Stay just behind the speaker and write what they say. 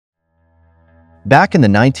Back in the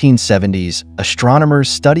 1970s, astronomers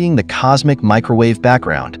studying the cosmic microwave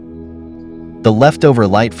background, the leftover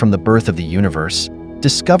light from the birth of the universe,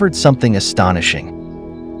 discovered something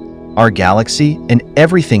astonishing. Our galaxy and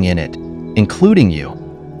everything in it, including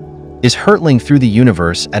you, is hurtling through the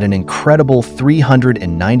universe at an incredible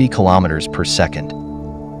 390 kilometers per second.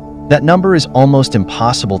 That number is almost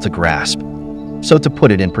impossible to grasp. So to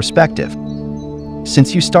put it in perspective,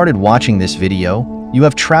 since you started watching this video, you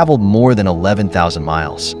have traveled more than 11,000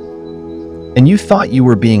 miles. And you thought you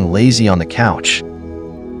were being lazy on the couch.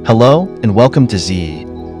 Hello and welcome to Z.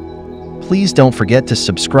 Please don't forget to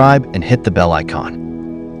subscribe and hit the bell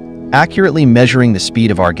icon. Accurately measuring the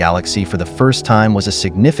speed of our galaxy for the first time was a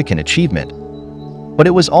significant achievement, but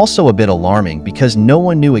it was also a bit alarming because no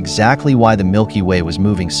one knew exactly why the Milky Way was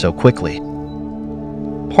moving so quickly.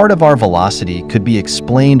 Part of our velocity could be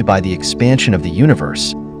explained by the expansion of the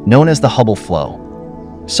universe, known as the Hubble flow.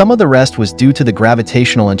 Some of the rest was due to the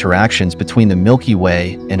gravitational interactions between the Milky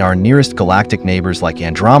Way and our nearest galactic neighbors like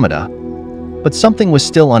Andromeda, but something was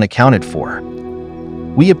still unaccounted for.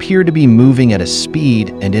 We appear to be moving at a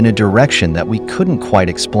speed and in a direction that we couldn't quite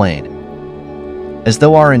explain, as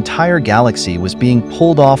though our entire galaxy was being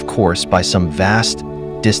pulled off course by some vast,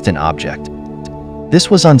 distant object.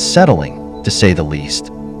 This was unsettling, to say the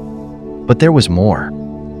least. But there was more.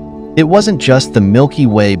 It wasn't just the Milky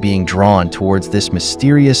Way being drawn towards this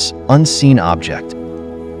mysterious, unseen object.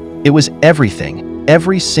 It was everything,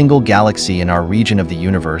 every single galaxy in our region of the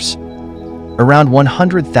universe, around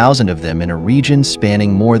 100,000 of them in a region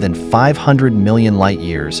spanning more than 500 million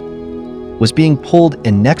light-years, was being pulled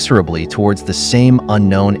inexorably towards the same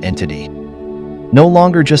unknown entity. No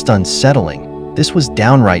longer just unsettling, this was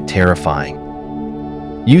downright terrifying.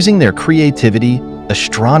 Using their creativity,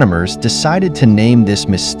 astronomers decided to name this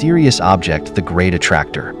mysterious object the Great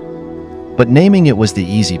Attractor. But naming it was the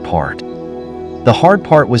easy part. The hard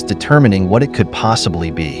part was determining what it could possibly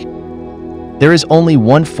be. There is only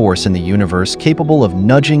one force in the universe capable of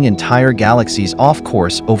nudging entire galaxies off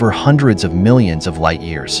course over hundreds of millions of light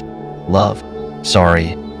years. Love.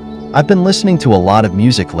 Sorry. I've been listening to a lot of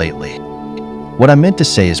music lately. What I meant to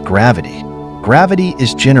say is gravity. Gravity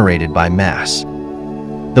is generated by mass.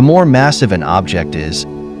 The more massive an object is,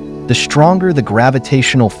 the stronger the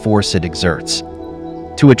gravitational force it exerts.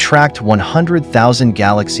 To attract 100,000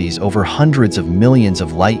 galaxies over hundreds of millions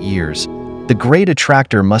of light years, the Great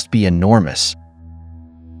Attractor must be enormous.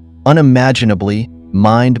 Unimaginably,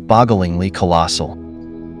 mind-bogglingly colossal.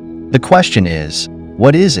 The question is,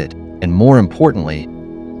 what is it? And more importantly,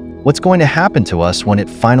 what's going to happen to us when it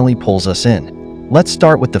finally pulls us in? Let's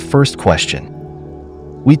start with the first question.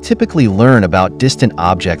 We typically learn about distant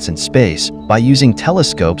objects in space by using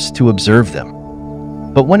telescopes to observe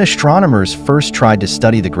them. But when astronomers first tried to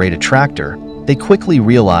study the Great Attractor, they quickly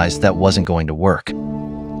realized that wasn't going to work.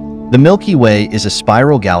 The Milky Way is a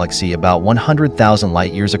spiral galaxy about 100,000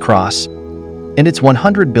 light-years across, and its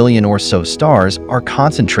 100 billion or so stars are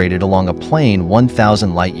concentrated along a plane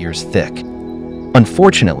 1,000 light-years thick.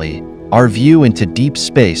 Unfortunately, our view into deep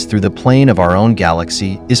space through the plane of our own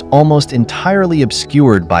galaxy is almost entirely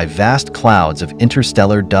obscured by vast clouds of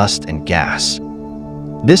interstellar dust and gas.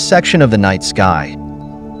 This section of the night sky,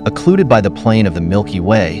 occluded by the plane of the Milky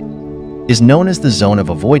Way, is known as the zone of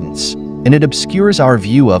avoidance, and it obscures our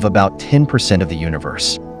view of about 10% of the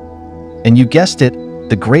universe. And you guessed it,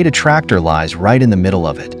 the Great Attractor lies right in the middle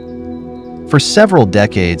of it. For several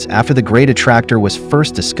decades after the Great Attractor was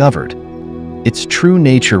first discovered, its true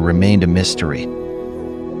nature remained a mystery.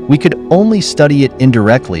 We could only study it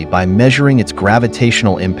indirectly by measuring its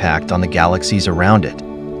gravitational impact on the galaxies around it.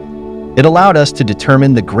 It allowed us to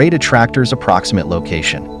determine the Great Attractor's approximate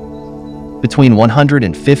location, between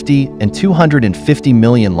 150 and 250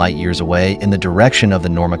 million light-years away in the direction of the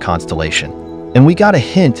Norma constellation. And we got a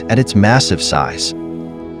hint at its massive size,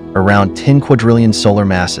 around 10 quadrillion solar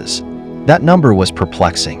masses. That number was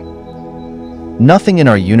perplexing. Nothing in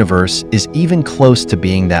our universe is even close to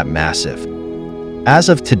being that massive. As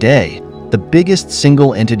of today, the biggest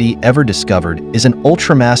single entity ever discovered is an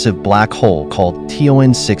ultramassive black hole called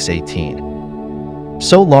TON 618.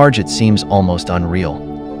 So large it seems almost unreal.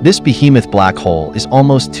 This behemoth black hole is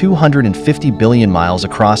almost 250 billion miles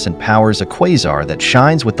across and powers a quasar that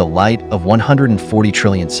shines with the light of 140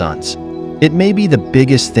 trillion suns. It may be the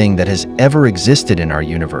biggest thing that has ever existed in our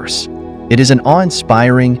universe. It is an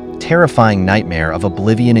awe-inspiring, terrifying nightmare of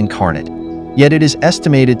oblivion incarnate, yet it is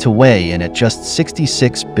estimated to weigh in at just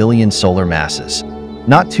 66 billion solar masses.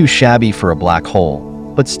 Not too shabby for a black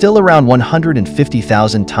hole, but still around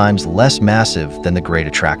 150,000 times less massive than the Great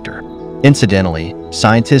Attractor. Incidentally,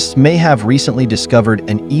 scientists may have recently discovered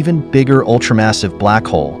an even bigger ultramassive black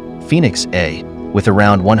hole, Phoenix A, with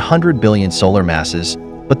around 100 billion solar masses,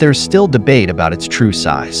 but there's still debate about its true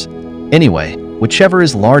size. Anyway, whichever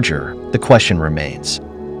is larger, the question remains.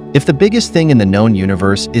 If the biggest thing in the known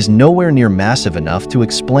universe is nowhere near massive enough to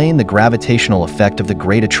explain the gravitational effect of the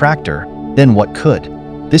Great Attractor, then what could?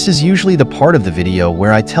 This is usually the part of the video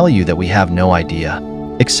where I tell you that we have no idea.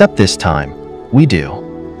 Except this time, we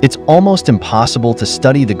do. It's almost impossible to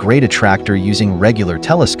study the Great Attractor using regular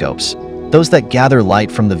telescopes, those that gather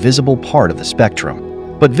light from the visible part of the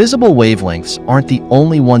spectrum. But visible wavelengths aren't the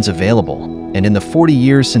only ones available, and in the 40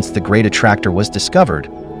 years since the Great Attractor was discovered,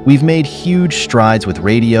 we've made huge strides with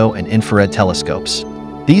radio and infrared telescopes.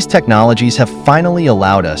 These technologies have finally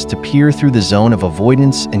allowed us to peer through the zone of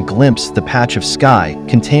avoidance and glimpse the patch of sky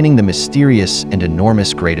containing the mysterious and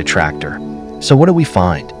enormous Great Attractor. So what do we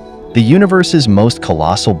find? The universe's most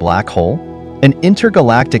colossal black hole? An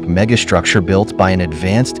intergalactic megastructure built by an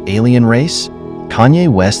advanced alien race? Kanye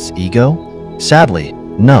West's ego? Sadly,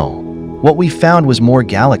 no. What we found was more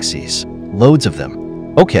galaxies, loads of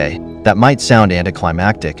them. Okay, that might sound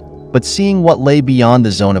anticlimactic, but seeing what lay beyond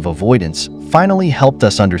the zone of avoidance finally helped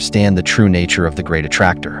us understand the true nature of the Great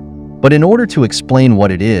Attractor. But in order to explain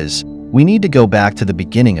what it is, we need to go back to the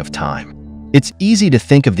beginning of time. It's easy to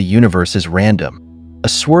think of the universe as random, a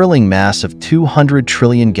swirling mass of 200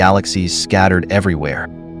 trillion galaxies scattered everywhere.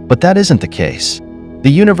 But that isn't the case. The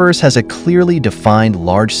universe has a clearly defined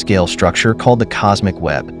large-scale structure called the cosmic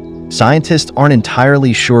web. Scientists aren't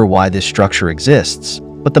entirely sure why this structure exists,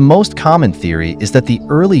 but the most common theory is that the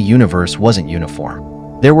early universe wasn't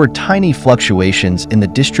uniform. There were tiny fluctuations in the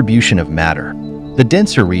distribution of matter. The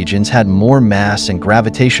denser regions had more mass and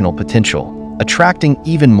gravitational potential, attracting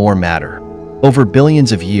even more matter. Over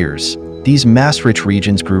billions of years, these mass-rich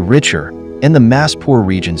regions grew richer, and the mass-poor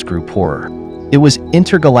regions grew poorer. It was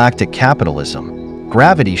intergalactic capitalism.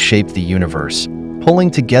 Gravity shaped the universe,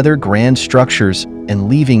 pulling together grand structures and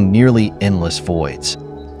leaving nearly endless voids.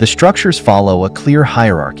 The structures follow a clear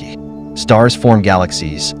hierarchy. Stars form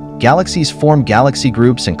galaxies, galaxies form galaxy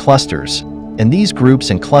groups and clusters, and these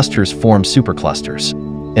groups and clusters form superclusters.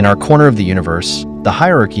 In our corner of the universe, the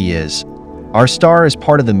hierarchy is: our star is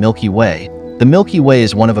part of the Milky Way. The Milky Way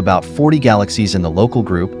is one of about 40 galaxies in the local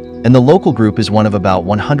group, and the local group is one of about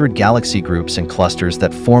 100 galaxy groups and clusters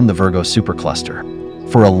that form the Virgo supercluster.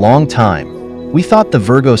 For a long time, we thought the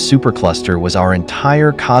Virgo supercluster was our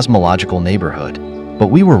entire cosmological neighborhood, but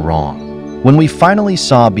we were wrong. When we finally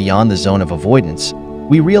saw beyond the zone of avoidance,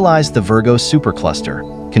 we realized the Virgo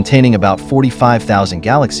supercluster, containing about 45,000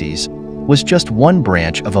 galaxies, was just one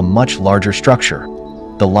branch of a much larger structure,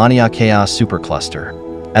 the Laniakea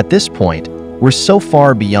supercluster. At this point, we're so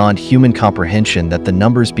far beyond human comprehension that the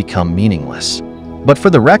numbers become meaningless. But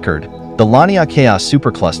for the record, the Laniakea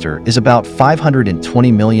supercluster is about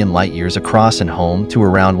 520 million light-years across and home to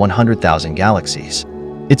around 100,000 galaxies.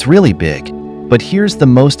 It's really big, but here's the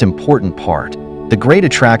most important part. The Great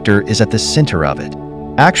Attractor is at the center of it.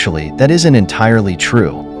 Actually, that isn't entirely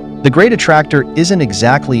true. The Great Attractor isn't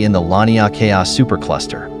exactly in the Laniakea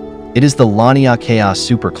supercluster. It is the Laniakea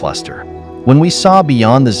supercluster. When we saw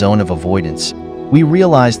beyond the zone of avoidance, we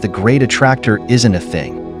realized the Great Attractor isn't a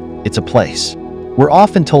thing. It's a place. We're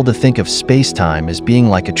often told to think of space-time as being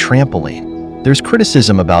like a trampoline. There's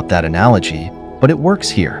criticism about that analogy, but it works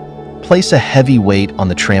here. Place a heavy weight on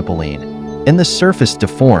the trampoline, and the surface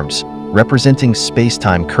deforms, representing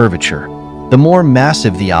space-time curvature. The more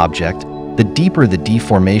massive the object, the deeper the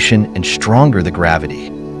deformation and stronger the gravity.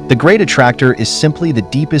 The Great Attractor is simply the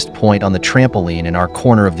deepest point on the trampoline in our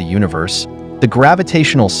corner of the universe, the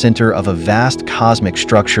gravitational center of a vast cosmic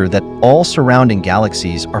structure that all surrounding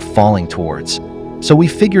galaxies are falling towards. So we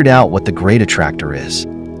figured out what the Great Attractor is.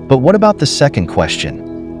 But what about the second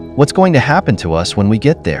question? What's going to happen to us when we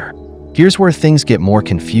get there? Here's where things get more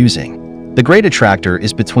confusing. The Great Attractor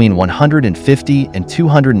is between 150 and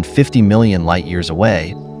 250 million light-years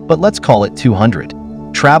away, but let's call it 200.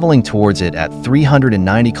 Traveling towards it at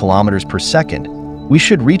 390 kilometers per second, we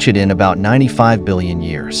should reach it in about 95 billion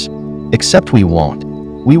years. Except we won't.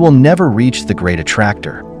 We will never reach the Great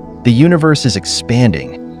Attractor. The universe is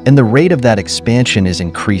expanding, and the rate of that expansion is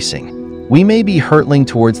increasing. We may be hurtling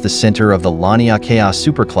towards the center of the Laniakea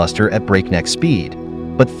supercluster at breakneck speed,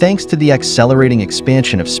 but thanks to the accelerating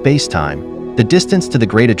expansion of space-time, the distance to the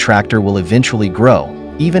Great Attractor will eventually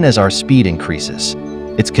grow, even as our speed increases.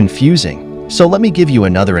 It's confusing. So let me give you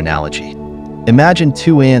another analogy. Imagine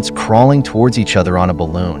two ants crawling towards each other on a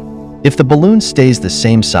balloon. If the balloon stays the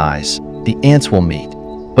same size, the ants will meet.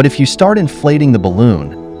 But if you start inflating the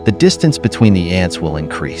balloon, the distance between the ants will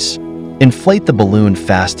increase. Inflate the balloon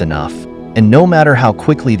fast enough, and no matter how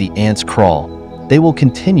quickly the ants crawl, they will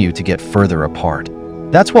continue to get further apart.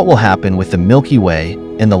 That's what will happen with the Milky Way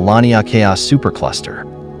and the Laniakea supercluster.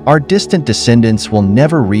 Our distant descendants will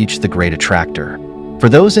never reach the Great Attractor. For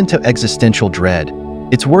those into existential dread,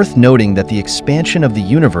 it's worth noting that the expansion of the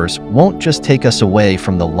universe won't just take us away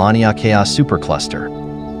from the Laniakea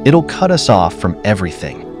supercluster. It'll cut us off from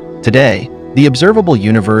everything. Today, the observable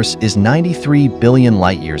universe is 93 billion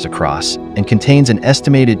light-years across and contains an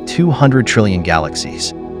estimated 200 trillion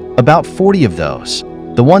galaxies. About 40 of those,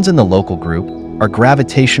 the ones in the local group, are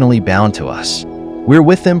gravitationally bound to us. We're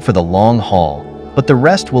with them for the long haul, but the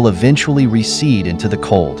rest will eventually recede into the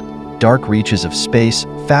cold, dark reaches of space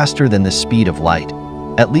faster than the speed of light,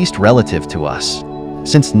 at least relative to us.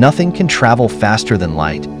 Since nothing can travel faster than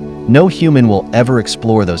light, no human will ever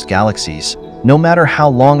explore those galaxies, no matter how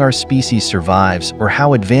long our species survives or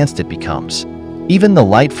how advanced it becomes. Even the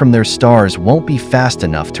light from their stars won't be fast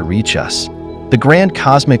enough to reach us. The grand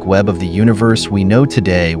cosmic web of the universe we know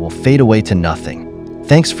today will fade away to nothing.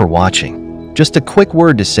 Thanks for watching. Just a quick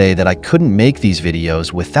word to say that I couldn't make these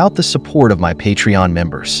videos without the support of my Patreon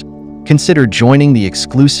members. Consider joining the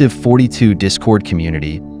exclusive 42 Discord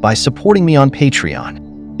community by supporting me on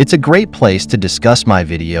Patreon. It's a great place to discuss my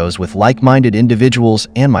videos with like-minded individuals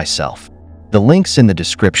and myself. The link's in the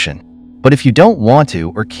description. But if you don't want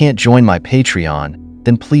to or can't join my Patreon,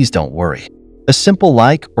 then please don't worry. A simple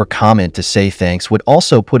like or comment to say thanks would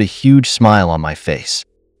also put a huge smile on my face.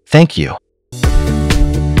 Thank you.